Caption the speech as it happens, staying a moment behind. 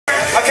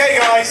Okay,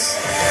 guys,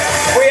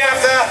 we have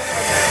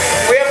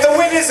the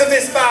winners of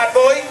this bad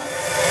boy.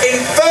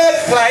 In third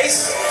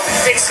place,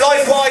 it's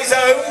Lifewise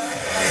own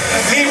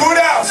Lee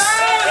Woodhouse.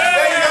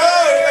 There you go.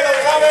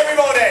 Welcome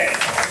everybody.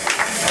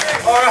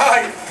 All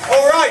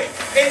right.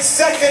 In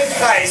second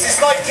place, it's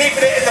like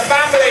keeping it in the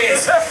family.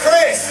 It's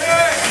Chris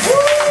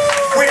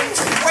with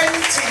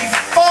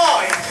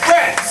 25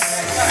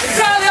 reps.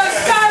 Italian!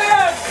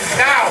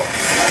 Now,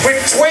 with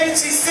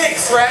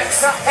 26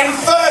 reps in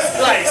first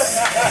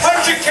place,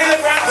 100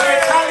 kilograms of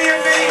Italian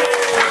meat,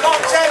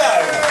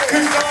 Marcello.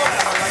 Who's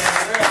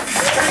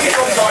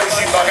from guys,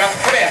 you bugger?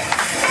 Come here.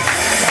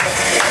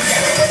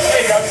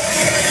 There you go.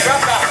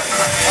 Grab that.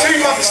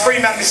 2 months free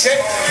membership.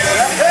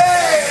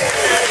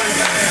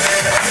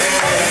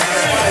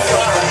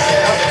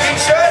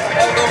 T-shirt.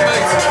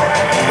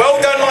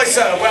 Well done, my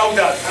sir. Well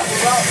done.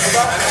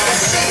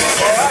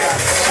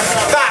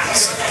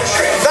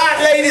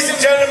 That, ladies and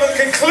gentlemen,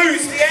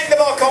 concludes the end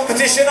of our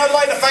competition. I'd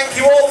like to thank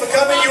you all for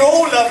coming. You're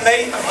all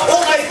lovely.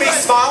 All made me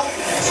smile.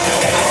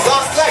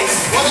 Last place.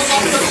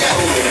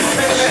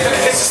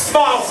 It's a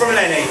smile from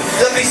Lenny.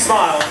 Lovely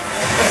smile. A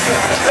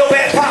little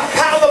bit of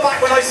pat on the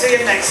back when I see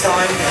him next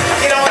time.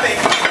 You know what I mean?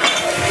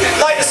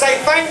 I'd like to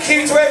say thank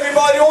you to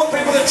everybody, all the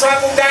people that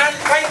travelled down.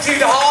 Thank you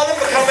to Harlem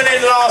for coming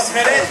in last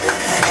minute.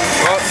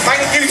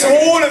 Thank you to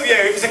all of you.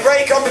 It was a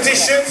great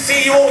competition.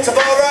 See you all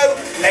tomorrow.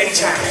 Lady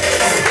Chan.